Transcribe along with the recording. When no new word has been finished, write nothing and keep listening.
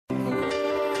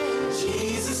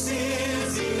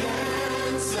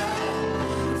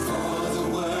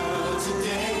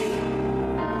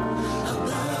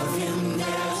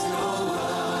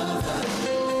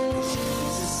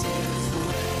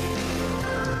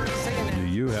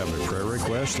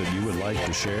request that you would like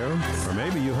to share, or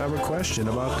maybe you have a question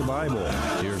about the Bible.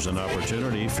 Here's an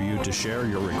opportunity for you to share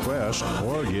your request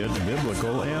or get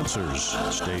biblical answers.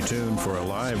 Stay tuned for a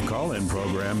live call-in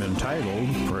program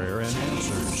entitled Prayer and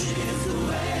Answers.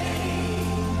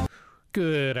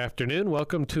 Good afternoon.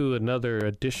 Welcome to another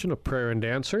edition of Prayer and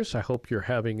Answers. I hope you're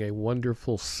having a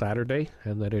wonderful Saturday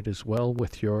and that it is well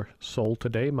with your soul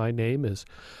today. My name is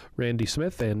Randy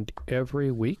Smith, and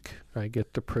every week I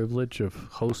get the privilege of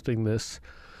hosting this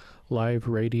live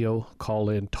radio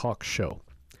call-in talk show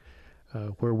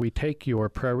where we take your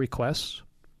prayer requests,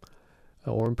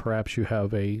 or perhaps you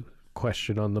have a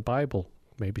question on the Bible,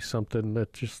 maybe something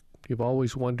that just you've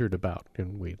always wondered about,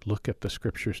 and we look at the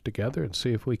scriptures together and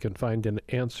see if we can find an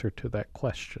answer to that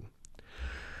question.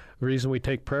 The reason we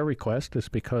take prayer requests is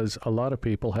because a lot of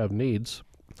people have needs,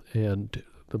 and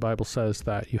the Bible says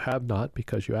that you have not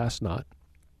because you ask not.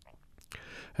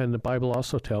 And the Bible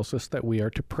also tells us that we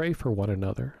are to pray for one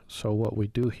another. So what we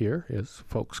do here is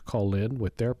folks call in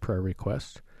with their prayer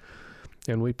requests,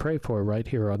 and we pray for right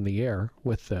here on the air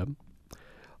with them.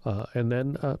 And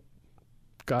then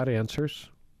God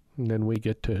answers. And then we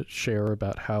get to share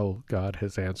about how God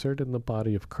has answered, and the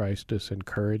body of Christ is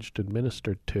encouraged and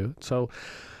ministered to. So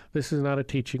this is not a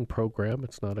teaching program.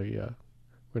 It's not we're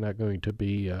not going to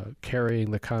be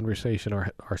carrying the conversation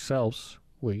ourselves.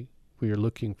 We are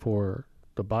looking for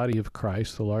the body of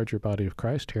Christ, the larger body of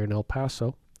Christ here in El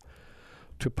Paso,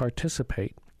 to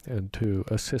participate and to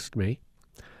assist me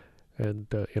and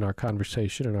in our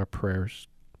conversation and our prayers,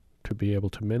 to be able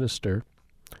to minister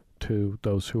to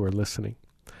those who are listening.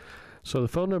 So the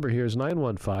phone number here is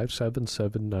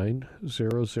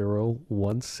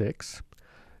 915-779-0016.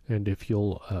 And if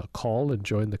you'll call and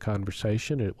join the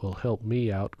conversation, it will help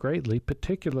me out greatly,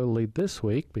 particularly this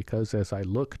week, because as I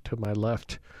look to my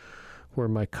left where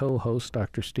my co-host,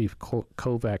 Dr. Steve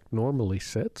Kovack, normally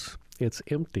sits, it's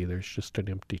empty. There's just an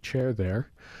empty chair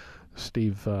there.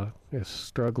 Steve is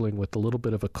struggling with a little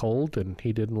bit of a cold, and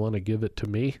he didn't want to give it to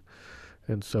me.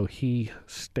 And so he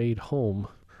stayed home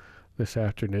this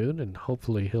afternoon, and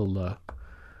hopefully he'll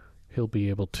be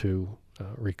able to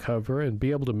recover and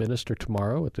be able to minister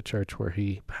tomorrow at the church where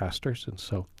he pastors. And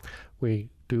so we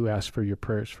do ask for your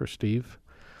prayers for Steve,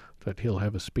 that he'll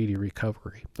have a speedy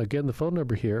recovery. Again, the phone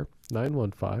number here,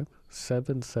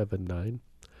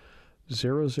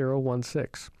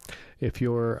 915-779-0016. If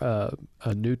you're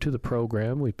new to the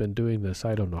program, we've been doing this,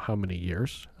 I don't know how many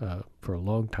years, for a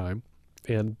long time.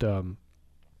 And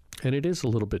it is a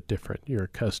little bit different. You're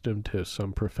accustomed to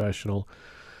some professional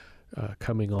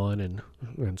coming on and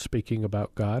speaking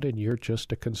about God, and you're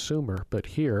just a consumer. But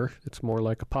here, it's more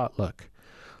like a potluck,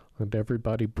 and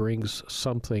everybody brings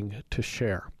something to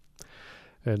share.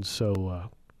 And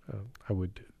so it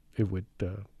would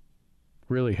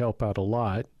really help out a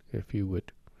lot if you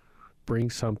would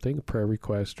bring something, a prayer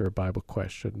request or a Bible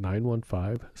question,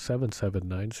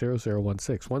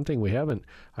 915-779-0016. One thing I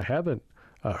haven't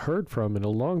heard from in a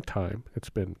long time.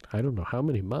 It's been, I don't know how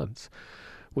many months.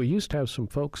 We used to have some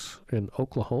folks in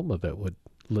Oklahoma that would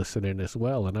listen in as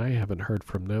well, and I haven't heard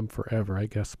from them forever. I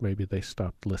guess maybe they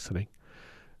stopped listening.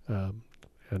 But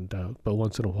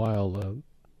once in a while, a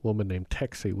woman named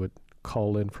Texie would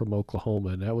call in from Oklahoma,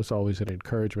 and that was always an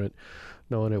encouragement,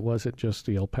 knowing it wasn't just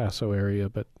the El Paso area,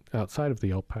 but outside of the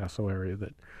El Paso area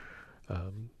that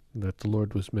the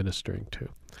Lord was ministering to.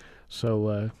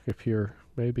 So if you're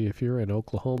in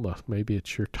Oklahoma, maybe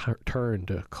it's your turn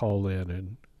to call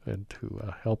in and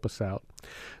to help us out.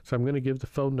 So I'm going to give the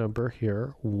phone number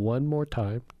here one more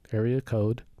time, area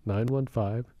code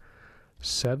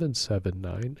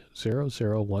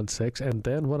 915-779-0016. And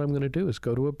then what I'm going to do is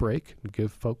go to a break and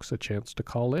give folks a chance to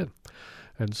call in.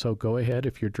 And so go ahead,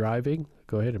 if you're driving,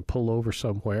 go ahead and pull over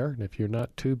somewhere. And if you're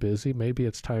not too busy, maybe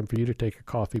it's time for you to take a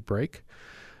coffee break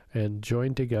and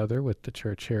join together with the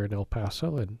church here in El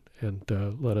Paso and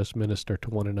let us minister to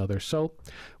one another. So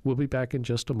we'll be back in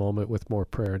just a moment with more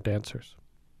prayer and answers.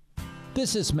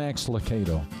 This is Max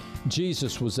Lucado.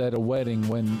 Jesus was at a wedding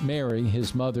when Mary,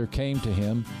 his mother, came to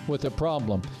him with a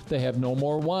problem. They have no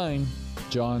more wine.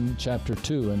 John chapter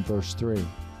 2 and verse 3.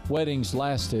 Weddings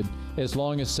lasted as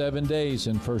long as 7 days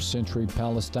in first century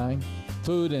Palestine.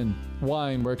 Food and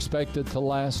wine were expected to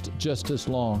last just as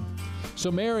long.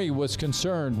 So Mary was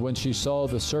concerned when she saw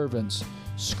the servants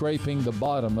scraping the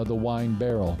bottom of the wine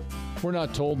barrel. We're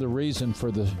not told the reason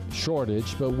for the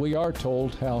shortage, but we are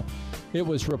told how it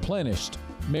was replenished.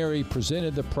 Mary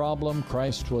presented the problem.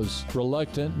 Christ was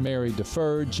reluctant. Mary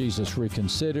deferred. Jesus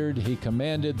reconsidered. He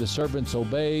commanded. The servants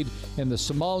obeyed. And the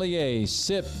sommelier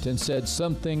sipped and said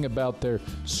something about their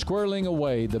squirreling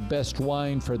away the best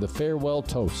wine for the farewell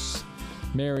toasts.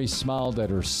 Mary smiled at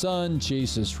her son.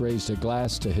 Jesus raised a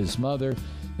glass to his mother.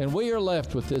 And we are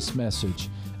left with this message.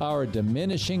 Our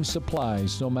diminishing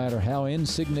supplies, no matter how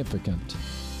insignificant,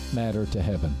 matter to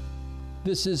heaven.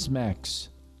 This is Max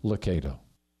Lucado.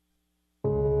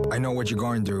 I know what you're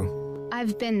going through.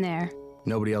 I've been there.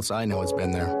 Nobody else I know has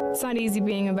been there. It's not easy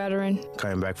being a veteran.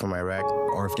 Coming back from Iraq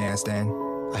or Afghanistan.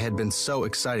 I had been so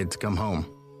excited to come home.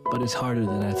 But it's harder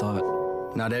than I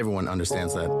thought. Not everyone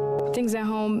understands that. Things at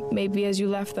home may be as you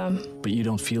left them. But you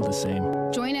don't feel the same.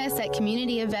 Join us at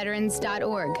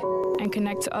communityofveterans.org. And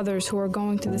connect to others who are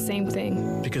going through the same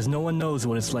thing. Because no one knows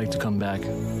what it's like to come back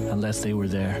unless they were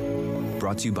there.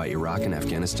 Brought to you by Iraq and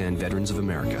Afghanistan Veterans of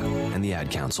America and the Ad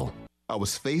Council. I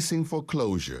was facing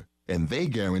foreclosure, and they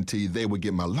guaranteed they would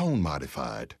get my loan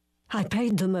modified. I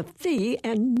paid them a fee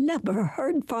and never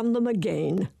heard from them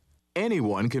again.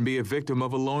 Anyone can be a victim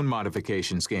of a loan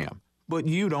modification scam, but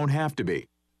you don't have to be.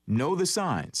 Know the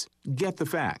signs. Get the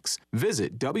facts.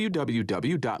 Visit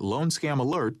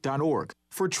www.loanscamalert.org.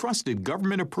 For trusted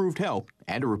government-approved help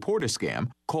and to report a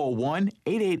scam, call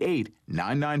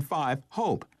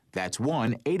 1-888-995-HOPE. That's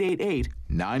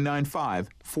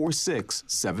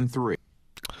 1-888-995-4673.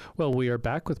 Well, we are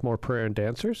back with more prayer and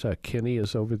answers. Kenny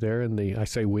is over there in the, I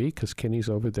say we, because Kenny's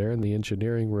over there in the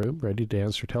engineering room, ready to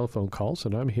answer telephone calls,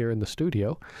 and I'm here in the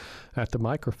studio at the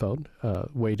microphone,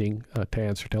 waiting to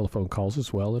answer telephone calls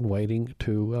as well, and waiting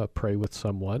to pray with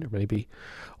someone, or maybe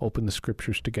open the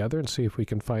scriptures together and see if we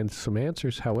can find some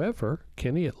answers. However,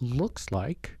 Kenny, it looks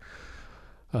like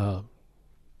none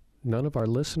of our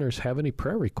listeners have any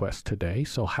prayer requests today,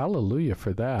 so hallelujah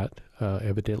for that.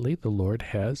 Evidently, the Lord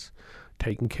has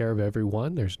taken care of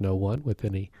everyone. There's no one with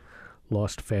any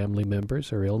lost family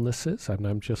members or illnesses, and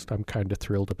I'm kind of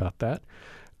thrilled about that.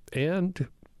 And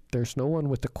there's no one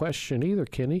with a question either,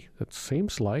 Kenny. It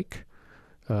seems like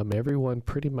everyone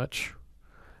pretty much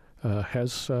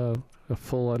has a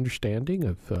full understanding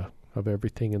of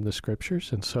everything in the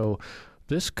scriptures, and so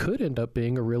this could end up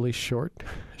being a really short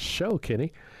show,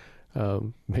 Kenny.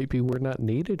 Maybe we're not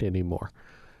needed anymore.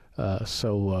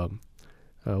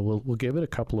 We'll give it a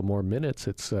couple of more minutes.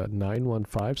 It's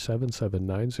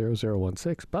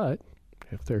 915-779-0016. But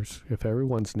if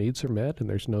everyone's needs are met and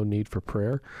there's no need for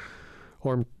prayer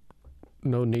or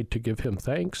no need to give him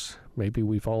thanks, maybe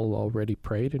we've all already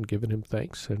prayed and given him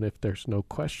thanks. And if there's no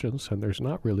questions, and there's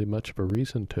not really much of a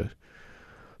reason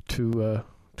to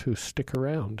stick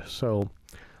around. So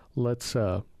let's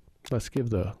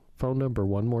give the phone number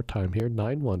one more time here: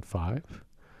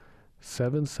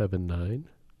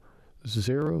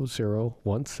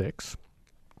 915-779-0016,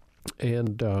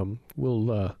 and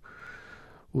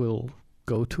we'll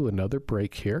go to another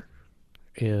break here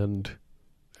and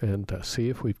see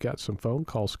if we've got some phone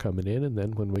calls coming in, and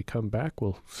then when we come back,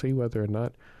 we'll see whether or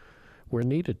not we're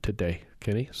needed today,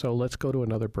 Kenny. So let's go to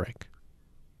another break.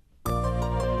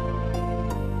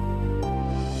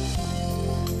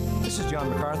 This is John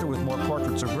MacArthur with more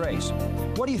Portraits of Grace.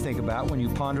 What do you think about when you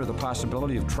ponder the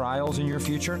possibility of trials in your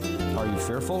future? Are you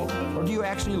fearful, or do you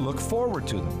actually look forward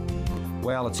to them?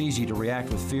 Well, it's easy to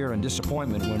react with fear and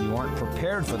disappointment when you aren't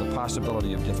prepared for the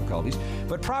possibility of difficulties,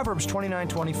 but Proverbs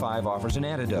 29:25 offers an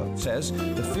antidote. It says,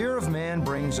 "The fear of man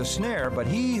brings a snare, but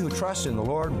he who trusts in the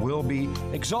Lord will be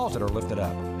exalted," or lifted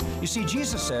up. You see,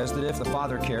 Jesus says that if the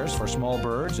Father cares for small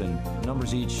birds and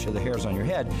numbers each of the hairs on your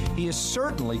head, he is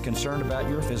certainly concerned about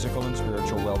your physical and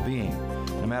spiritual well-being.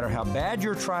 No matter how bad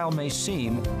your trial may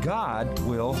seem, God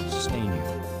will sustain you.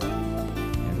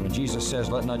 And when Jesus says,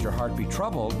 "Let not your heart be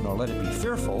troubled, nor let it be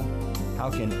fearful,"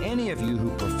 how can any of you who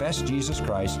profess Jesus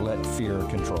Christ let fear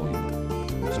control you?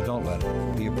 So don't let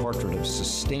it. Be a portrait of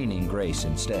sustaining grace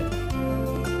instead.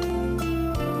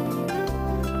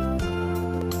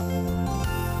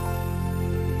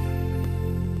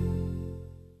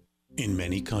 In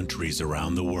many countries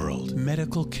around the world,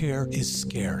 medical care is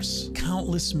scarce.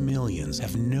 Countless millions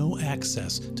have no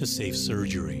access to safe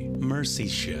surgery. Mercy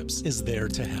Ships is there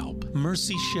to help.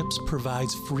 Mercy Ships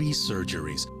provides free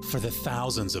surgeries for the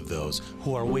thousands of those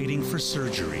who are waiting for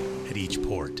surgery at each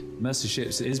port. Mercy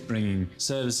Ships is bringing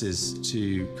services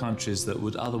to countries that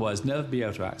would otherwise never be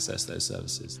able to access those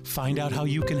services. Find out how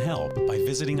you can help by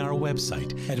visiting our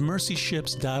website at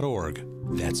mercyships.org.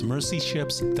 That's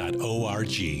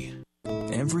mercyships.org.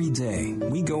 Every day,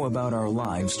 we go about our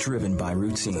lives driven by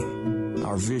routine,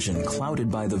 our vision clouded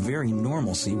by the very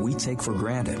normalcy we take for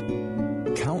granted.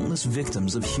 Countless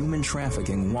victims of human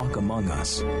trafficking walk among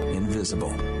us,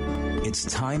 invisible. It's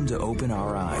time to open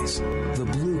our eyes. The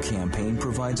Blue Campaign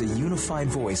provides a unified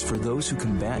voice for those who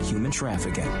combat human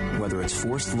trafficking, whether it's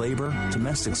forced labor,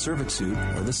 domestic servitude,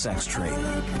 or the sex trade.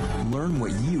 Learn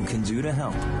what you can do to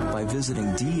help by visiting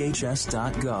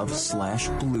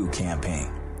dhs.gov/Blue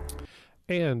Campaign.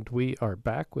 And we are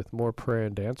back with more prayer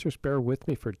and answers. Bear with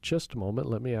me for just a moment.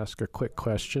 Let me ask a quick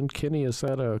question. Kenny, is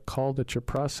that a call that you're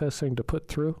processing to put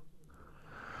through?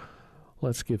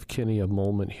 Let's give Kenny a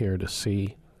moment here to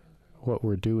see what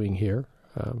we're doing here.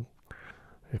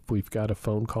 If we've got a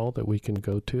phone call that we can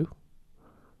go to.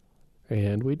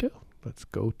 And we do. Let's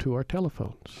go to our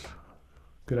telephones.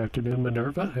 Good afternoon,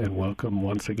 Minerva, and welcome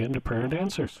once again to Prayer and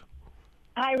Answers.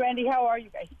 Hi, Randy. How are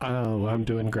you guys? Oh, I'm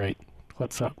doing great.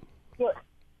 What's up? Good.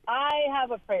 I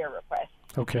have a prayer request.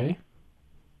 Okay.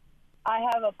 I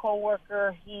have a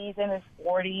coworker. He's in his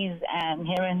 40s, and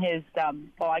him and his,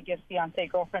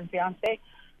 girlfriend, fiance,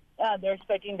 they're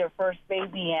expecting their first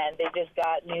baby, and they just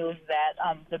got news that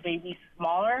the baby's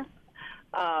smaller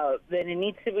than it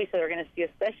needs to be, so they're going to see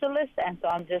a specialist. And so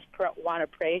I'm just want to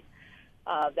pray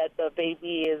that the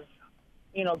baby is,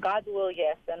 God's will,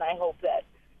 yes, and I hope that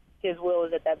His will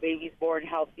is that that baby's born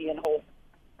healthy and whole.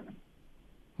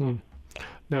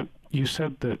 Now, you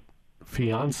said that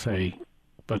fiance,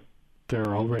 but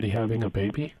they're already having a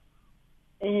baby?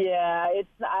 Yeah,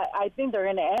 I think they're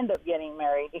going to end up getting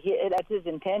married. That's his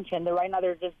intention. Right now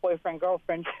they're just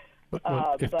boyfriend-girlfriend.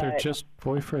 If they're just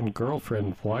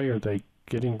boyfriend-girlfriend, why are they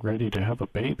getting ready to have a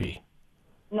baby?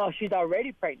 No, she's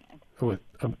already pregnant.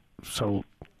 So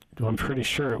I'm pretty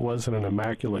sure it wasn't an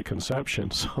immaculate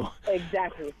conception. So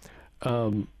exactly.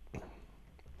 And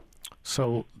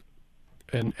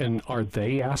are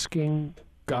they asking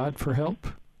God for help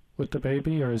with the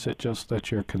baby, or is it just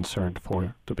that you're concerned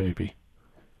for the baby?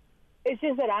 It's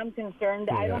just that I'm concerned.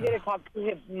 Yeah. I don't get to talk to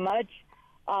him much,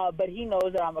 but he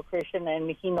knows that I'm a Christian, and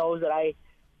he knows that I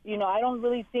don't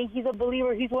really think he's a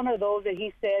believer. He's one of those that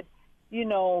he said, he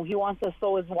wants to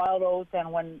sow his wild oats,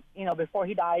 and when, before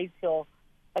he dies, he'll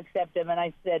accept him. And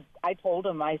I told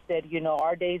him, our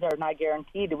days are not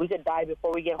guaranteed. We could die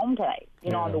before we get home tonight,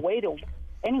 on the way to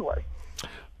anywhere.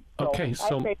 Okay,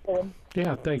 so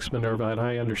yeah, thanks, Minerva, and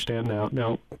I understand now.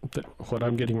 Now, what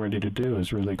I'm getting ready to do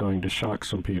is really going to shock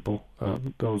some people.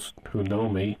 Those who know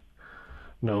me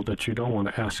know that you don't want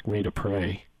to ask me to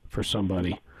pray for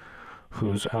somebody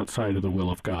who's outside of the will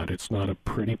of God. It's not a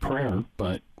pretty prayer,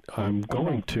 but I'm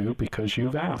going to because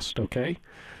you've asked, okay?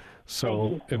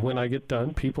 So, and when I get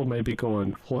done, people may be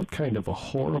going, what kind of a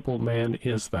horrible man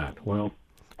is that? Well,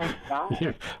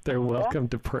 they're welcome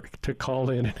to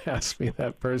call in and ask me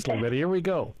that personally, but here we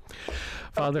go.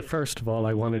 Father, first of all,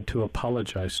 I wanted to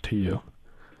apologize to you.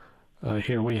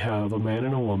 Here we have a man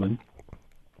and a woman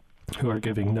who are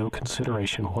giving no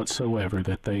consideration whatsoever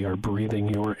that they are breathing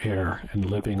your air and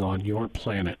living on your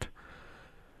planet.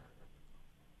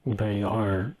 They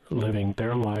are living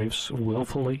their lives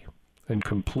willfully and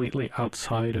completely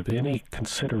outside of any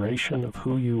consideration of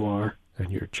who you are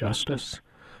and your justice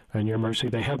and your mercy.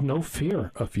 They have no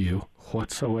fear of you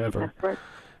whatsoever.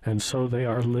 And so they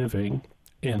are living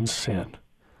in sin.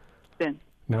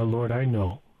 Now, Lord, I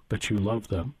know that you love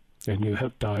them and you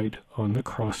have died on the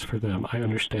cross for them. I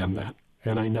understand that.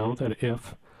 And I know that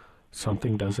if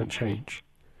something doesn't change,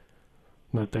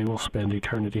 that they will spend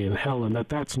eternity in hell, and that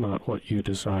that's not what you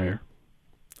desire.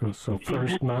 So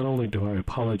first, not only do I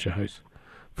apologize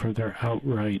for their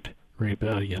outright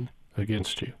rebellion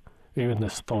against you, even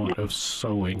this thought of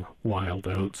sowing wild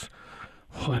oats,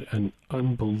 what an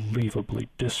unbelievably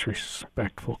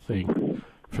disrespectful thing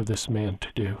for this man to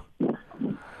do.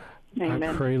 Amen.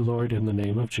 I pray, Lord, in the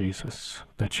name of Jesus,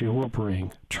 that you will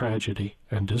bring tragedy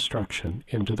and destruction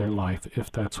into their life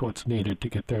if that's what's needed to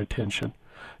get their attention.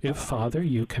 If, Father,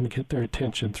 you can get their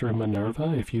attention through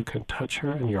Minerva, if you can touch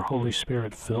her and your Holy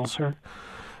Spirit fills her,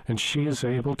 and she is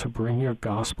able to bring your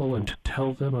gospel and to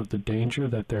tell them of the danger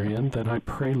that they're in, then I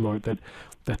pray, Lord, that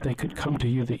they could come to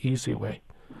you the easy way.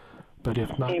 But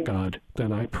if not, God,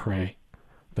 then I pray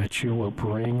that you will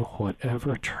bring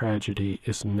whatever tragedy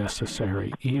is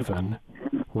necessary, even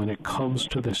when it comes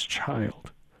to this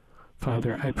child.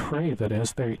 Father, I pray that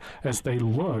as they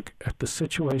look at the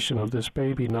situation of this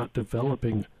baby not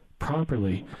developing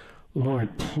properly,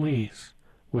 Lord, please,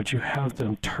 would you have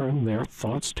them turn their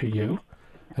thoughts to you?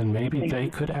 And maybe they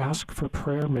could ask for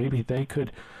prayer. Maybe they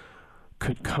could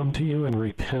come to you and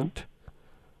repent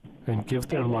and give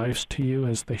their lives to you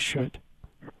as they should.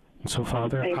 And so,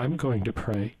 Father, I'm going to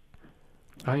pray.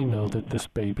 I know that this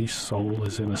baby's soul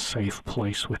is in a safe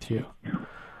place with you.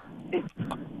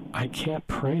 I can't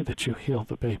pray that you heal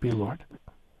the baby, Lord.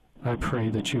 I pray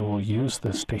that you will use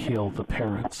this to heal the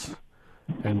parents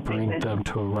and bring them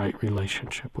to a right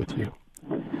relationship with you.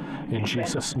 In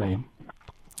Jesus' name,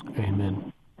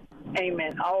 amen.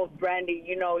 Amen. Oh, Brandy,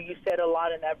 you know, you said a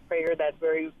lot in that prayer that's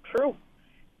very true.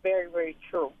 Very, very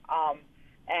true.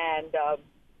 And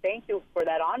thank you for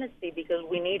that honesty, because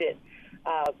we need it.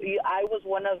 I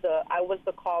was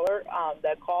the caller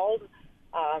that called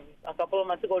a couple of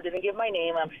months ago, didn't give my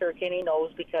name. I'm sure Kenny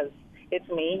knows because it's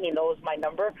me. He knows my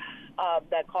number.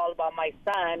 That called about my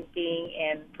son being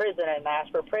in prison and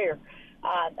asked for prayer.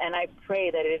 And I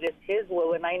pray that it is his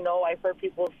will. And I know I've heard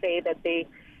people say that they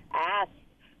ask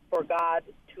for God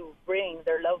to bring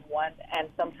their loved one, and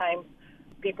sometimes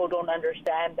people don't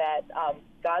understand that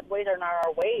God's ways are not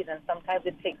our ways, and sometimes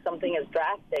it takes something as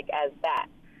drastic as that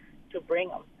to bring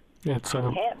them.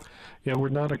 Yeah, we're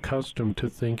not accustomed to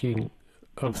thinking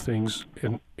of things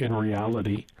in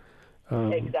reality.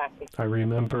 Exactly. I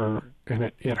remember,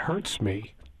 and it hurts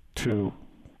me to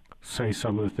say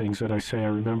some of the things that I say. I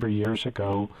remember years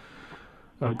ago,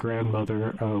 a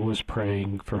grandmother was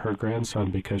praying for her grandson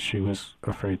because she was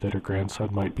afraid that her grandson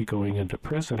might be going into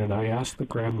prison. And I asked the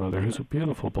grandmother, who's a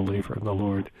beautiful believer in the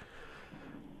Lord,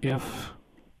 if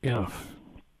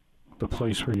the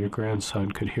place where your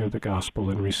grandson could hear the gospel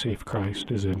and receive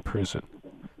Christ is in prison,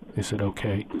 is it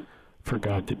okay for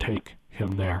God to take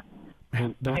him there?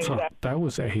 And that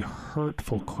was a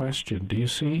hurtful question. Do you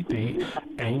see the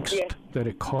angst that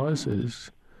it causes?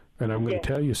 And I'm going to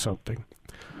tell you something.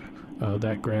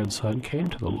 That grandson came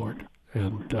to the Lord,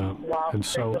 and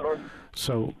so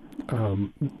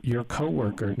your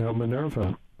coworker, now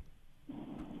Minerva,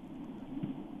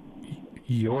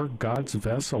 you're God's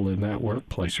vessel in that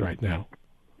workplace right now.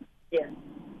 Yes.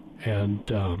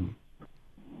 And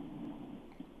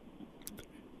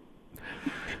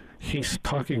he's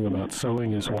talking about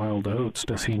sowing his wild oats.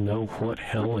 Does he know what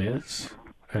hell is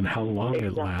and how long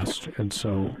it lasts? And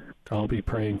so I'll be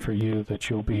praying for you that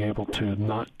you'll be able to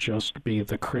not just be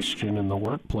the Christian in the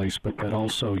workplace, but that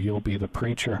also you'll be the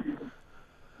preacher.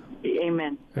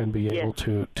 Amen. And be able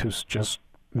to just,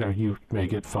 now you may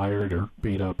get fired or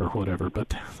beat up or whatever,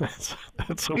 but that's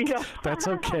okay. That's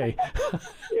okay.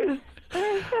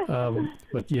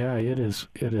 But yeah, it is,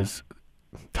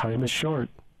 time is short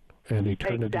and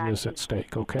eternity is at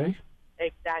stake, okay?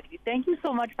 Exactly. Thank you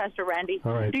so much, Pastor Randy.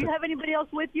 All right. Do you have anybody else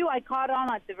with you? I caught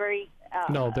on at the very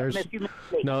no.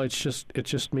 It's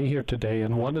just me here today.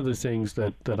 And one of the things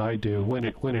that I do when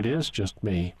it is just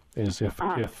me is if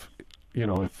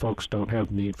folks don't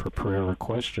have need for prayer or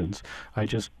questions, I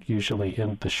just usually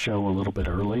end the show a little bit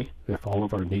early. If all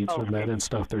of our needs are met and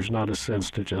stuff, there's not a sense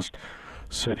to just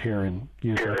sit here and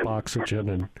use up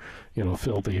oxygen and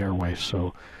fill the airways.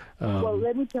 So, well,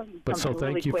 let me tell you. But so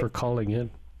thank you for calling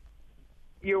in.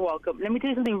 You're welcome. Let me tell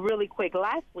you something really quick.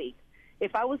 Last week,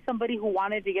 if I was somebody who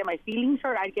wanted to get my feelings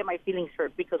hurt, I'd get my feelings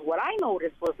hurt, because what I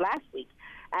noticed was last week,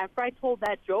 after I told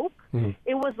that joke,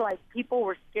 it was like people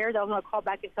were scared I was going to call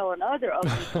back and tell another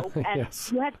ugly joke, and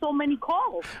you had so many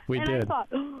calls. We did. I thought,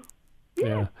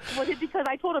 yeah. Was it because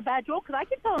I told a bad joke? Because I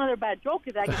can tell another bad joke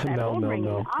if I get that phone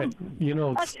ringing.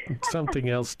 No. Something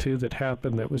else, too, that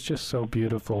happened that was just so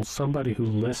beautiful. Somebody who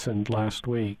listened last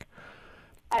week,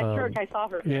 at church, I saw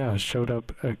her. Yeah, showed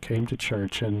up, came to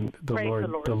church, and the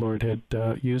Lord had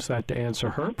used that to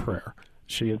answer her prayer.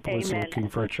 She was looking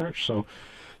for a church, so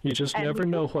you just never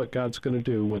know what God's going to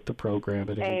do with the program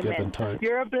at any given time.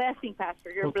 You're a blessing, Pastor.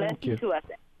 You're a blessing to us.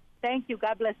 Thank you.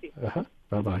 God bless you.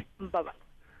 Bye-bye. Bye-bye.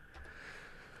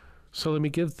 So let me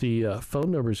give the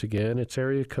phone numbers again. It's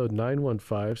area code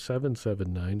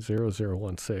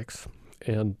 915-779-0016,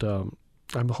 and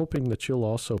I'm hoping that you'll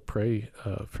also pray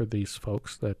for these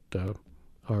folks that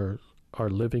are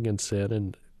living in sin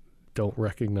and don't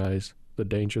recognize the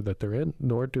danger that they're in,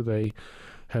 nor do they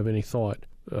have any thought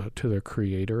to their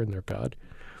Creator and their God.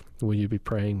 Will you be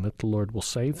praying that the Lord will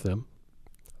save them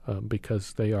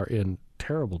because they are in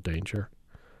terrible danger?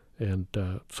 And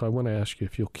so I want to ask you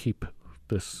if you'll keep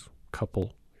this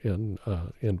couple in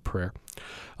prayer.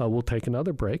 We'll take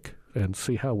another break and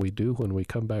see how we do when we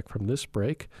come back from this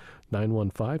break.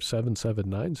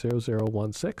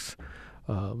 915-779-0016.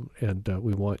 And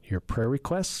we want your prayer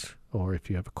requests, or if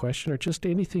you have a question or just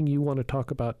anything you want to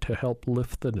talk about to help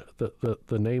lift the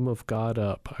name of God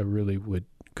up. I really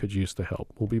could use the help.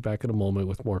 We'll be back in a moment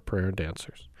with more Prayer and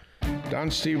Answers. Don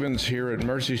Stevens here at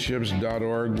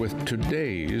mercyships.org with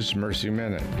today's Mercy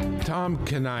Minute. Tom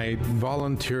Knight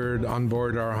volunteered on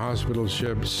board our hospital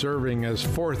ship serving as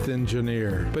fourth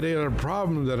engineer, but he had a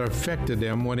problem that affected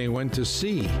him when he went to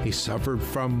sea. He suffered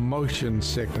from motion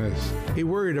sickness. He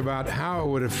worried about how it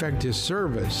would affect his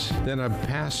service. Then a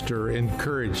pastor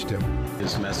encouraged him.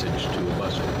 His message to a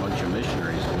bunch of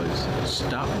missionaries was,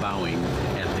 stop bowing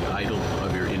at the idol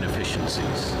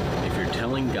deficiencies. If you're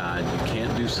telling God you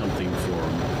can't do something for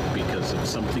him because of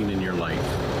something in your life,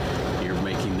 you're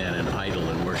making that an idol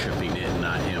and worshiping it,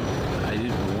 not him. I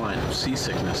didn't want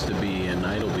seasickness to be an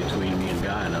idol between me and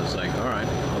God. And I was like, all right,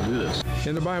 I'll do this.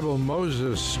 In the Bible,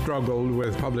 Moses struggled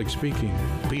with public speaking.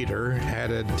 Peter had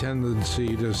a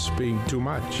tendency to speak too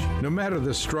much. No matter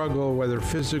the struggle, whether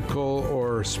physical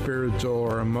or spiritual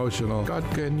or emotional, God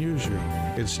can use you.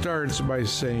 It starts by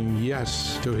saying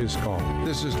yes to his call.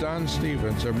 This is Don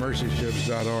Stevens of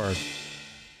mercyships.org.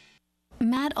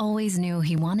 Matt always knew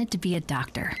he wanted to be a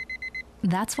doctor.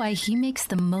 That's why he makes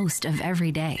the most of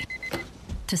every day.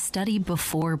 To study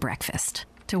before breakfast,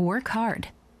 to work hard,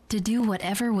 to do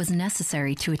whatever was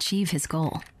necessary to achieve his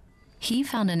goal. He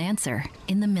found an answer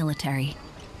in the military.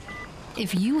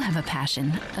 If you have a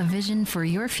passion, a vision for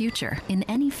your future in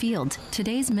any field,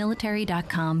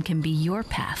 todaysmilitary.com can be your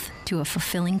path to a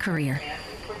fulfilling career.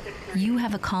 You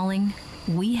have a calling,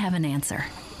 we have an answer.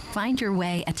 Find your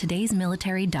way at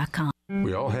todaysmilitary.com.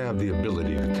 We all have the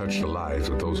ability to touch the lives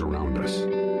of those around us.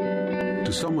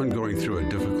 To someone going through a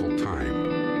difficult time,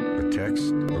 a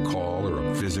text, a call, or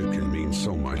a visit can mean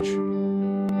so much.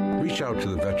 Reach out to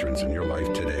the veterans in your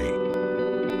life today.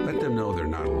 Let them know they're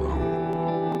not alone.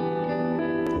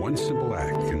 One simple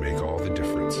act can make all the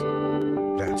difference.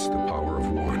 That's the power of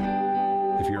one.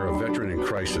 If you're a veteran in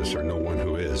crisis or know one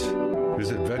who is,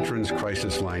 visit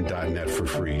veteranscrisisline.net for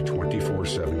free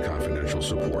 24/7 confidential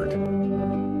support.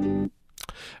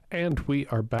 And we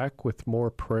are back with more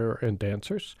prayer and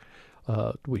answers.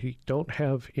 We don't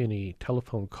have any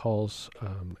telephone calls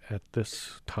at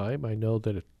this time. I know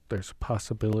that there's a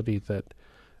possibility that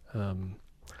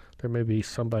there may be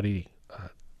somebody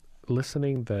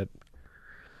listening that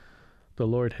the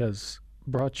Lord has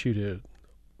brought you to.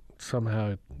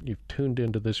 Somehow you've tuned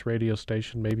into this radio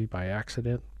station, maybe by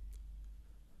accident.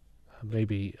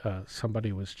 Maybe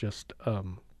somebody was just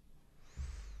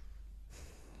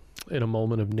in a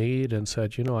moment of need and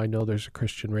said, I know there's a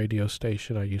Christian radio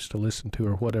station I used to listen to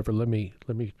or whatever. Let me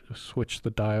switch the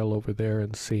dial over there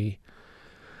and see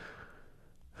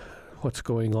what's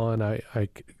going on.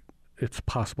 It's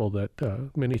possible that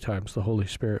many times the Holy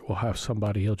Spirit will have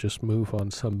somebody, he'll just move on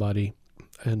somebody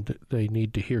and they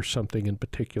need to hear something in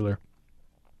particular.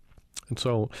 And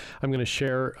so I'm going to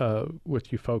share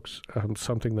with you folks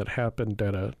something that happened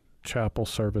at a chapel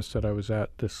service that I was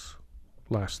at this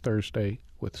last Thursday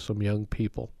with some young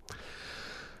people,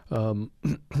 and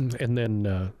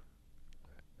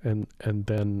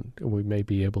then we may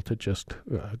be able to just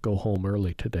go home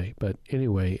early today. But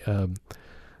anyway,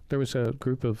 there was a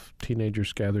group of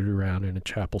teenagers gathered around in a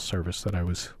chapel service that I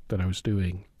was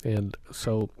doing, and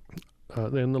so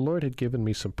then the Lord had given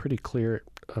me some pretty clear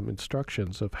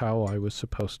instructions of how I was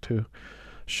supposed to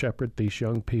shepherd these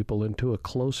young people into a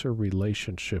closer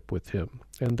relationship with him.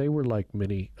 And they were like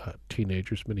many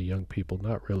teenagers, many young people,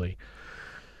 not really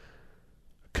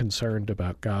concerned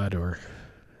about God or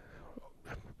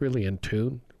really in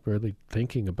tune, really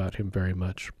thinking about him very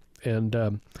much. And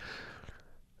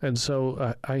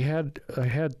so I had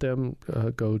them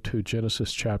go to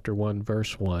Genesis chapter 1,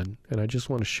 verse 1, and I just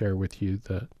want to share with you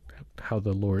how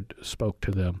the Lord spoke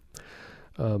to them.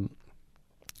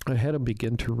 I had him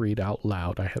begin to read out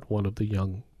loud. I had one of the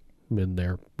young men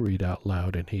there read out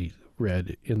loud, and he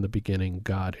read, "In the beginning,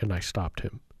 God," and I stopped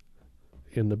him.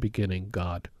 "In the beginning,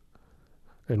 God."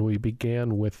 And we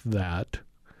began with that.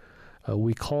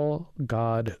 We call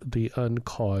God the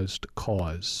uncaused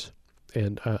cause.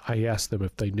 And I asked them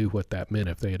if they knew what that meant,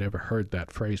 if they had ever heard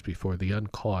that phrase before, the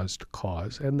uncaused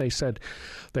cause. And they said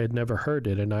they had never heard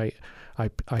it. And I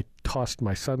tossed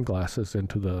my sunglasses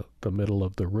into the middle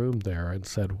of the room there and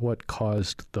said, what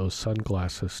caused those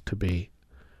sunglasses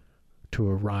to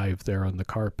arrive there on the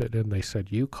carpet? And they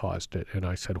said, you caused it. And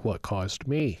I said, what caused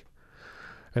me?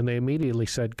 And they immediately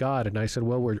said, God. And I said,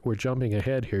 well, we're jumping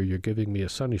ahead here. You're giving me a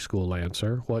Sunday school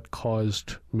answer. What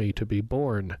caused me to be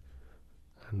born?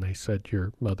 And they said,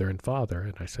 your mother and father.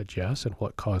 And I said, yes. And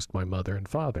what caused my mother and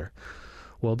father?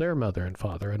 Well, their mother and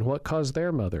father. And what caused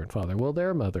their mother and father? Well,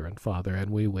 their mother and father. And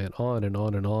we went on and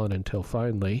on and on until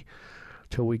finally,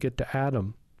 till we get to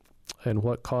Adam. And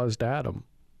what caused Adam?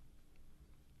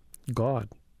 God.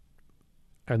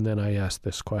 And then I asked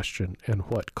this question, and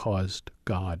what caused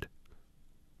God?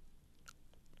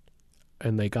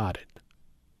 And they got it.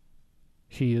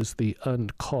 He is the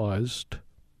uncaused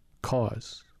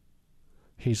cause.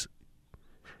 He's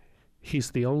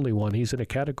the only one. He's in a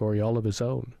category all of his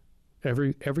own.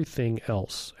 Everything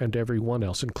else and everyone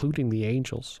else, including the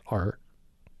angels, are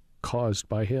caused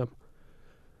by him.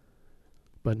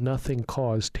 But nothing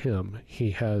caused him.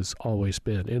 He has always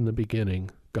been, in the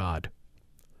beginning, God.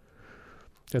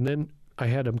 And then I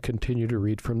had him continue to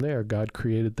read from there. God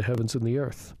created the heavens and the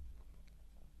earth.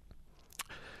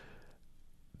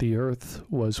 The earth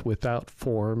was without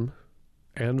form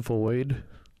and void,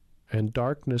 and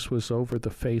darkness was over the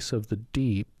face of the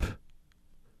deep,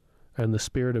 and the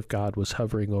Spirit of God was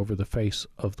hovering over the face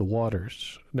of the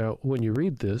waters. Now, when you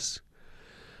read this,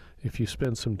 if you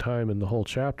spend some time in the whole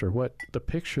chapter, what the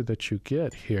picture that you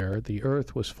get here, the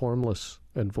earth was formless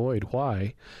and void.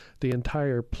 Why? The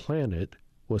entire planet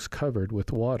was covered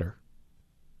with water.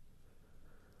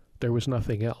 There was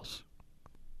nothing else.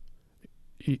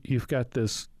 You've got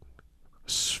this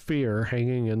sphere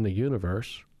hanging in the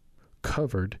universe,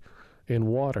 covered in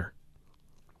water.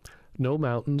 No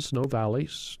mountains, no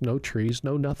valleys, no trees,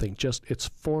 no nothing. Just it's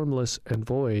formless and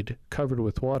void, covered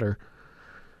with water.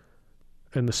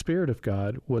 And the Spirit of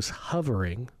God was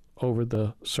hovering over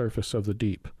the surface of the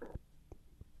deep.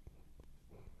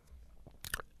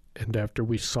 And after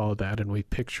we saw that and we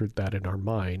pictured that in our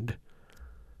mind,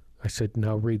 I said,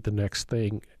 now read the next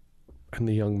thing. And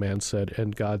the young man said,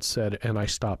 and God said, and I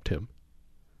stopped him.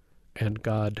 And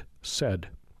God said.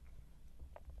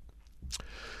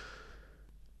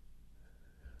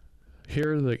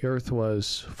 Here the earth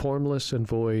was formless and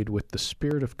void with the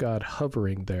Spirit of God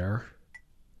hovering there.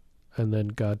 And then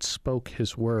God spoke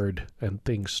his word and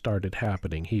things started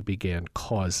happening. He began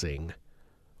causing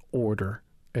order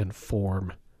and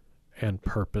form and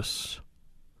purpose.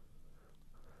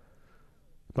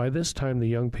 By this time, the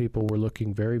young people were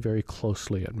looking very, very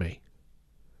closely at me.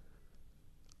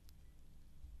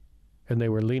 And they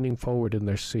were leaning forward in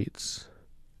their seats.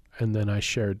 And then I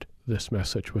shared this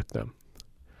message with them.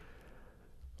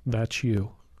 That's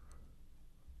you.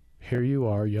 Here you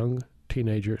are, young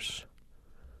teenagers,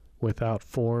 without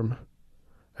form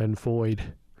and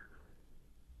void.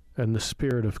 And the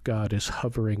Spirit of God is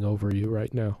hovering over you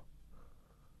right now.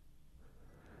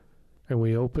 And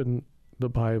we open the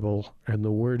Bible, and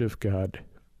the Word of God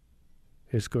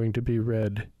is going to be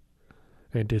read,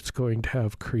 and it's going to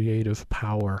have creative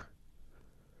power.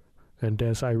 And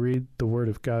as I read the Word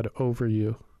of God over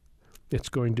you, it's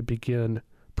going to begin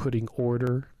putting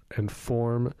order and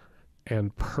form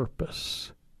and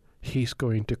purpose. He's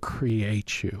going to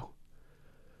create you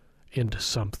into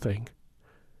something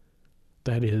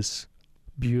that is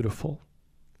beautiful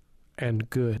and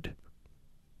good.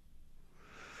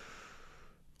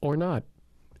 Or not.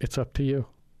 It's up to you.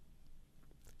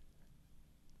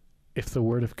 If the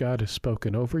Word of God is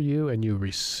spoken over you and you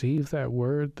receive that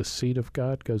word, the seed of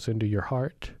God goes into your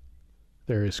heart,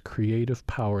 there is creative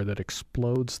power that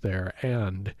explodes there,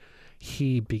 and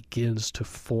He begins to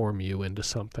form you into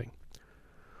something.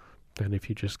 And if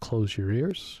you just close your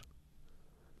ears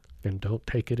and don't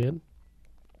take it in,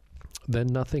 then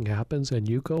nothing happens and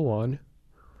you go on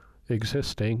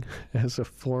existing as a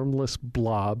formless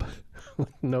blob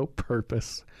with no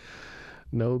purpose,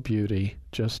 no beauty,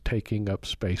 just taking up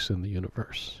space in the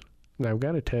universe. Now, I've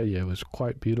got to tell you, it was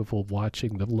quite beautiful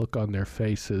watching the look on their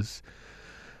faces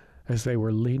as they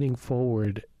were leaning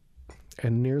forward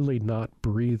and nearly not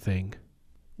breathing,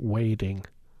 waiting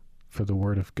for the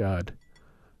Word of God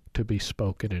to be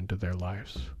spoken into their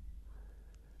lives.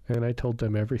 And I told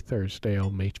them every Thursday I'll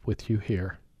meet with you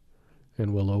here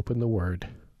and we'll open the Word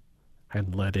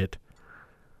and let it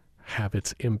have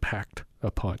its impact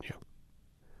upon you.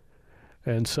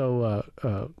 And so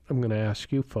I'm going to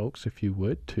ask you folks, if you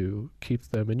would, to keep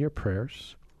them in your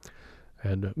prayers.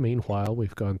 And meanwhile,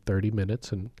 we've gone 30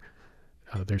 minutes and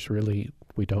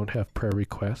we don't have prayer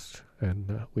requests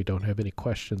and we don't have any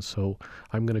questions. So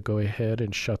I'm going to go ahead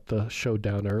and shut the show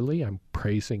down early. I'm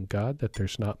praising God that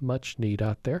there's not much need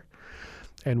out there.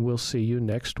 And we'll see you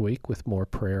next week with more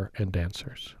prayer and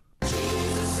answers.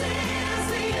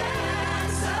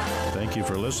 Thank you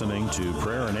for listening to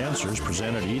Prayer and Answers,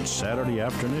 presented each Saturday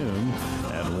afternoon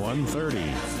at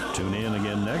 1:30. Tune in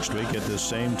again next week at this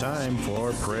same time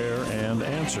for Prayer and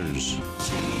Answers.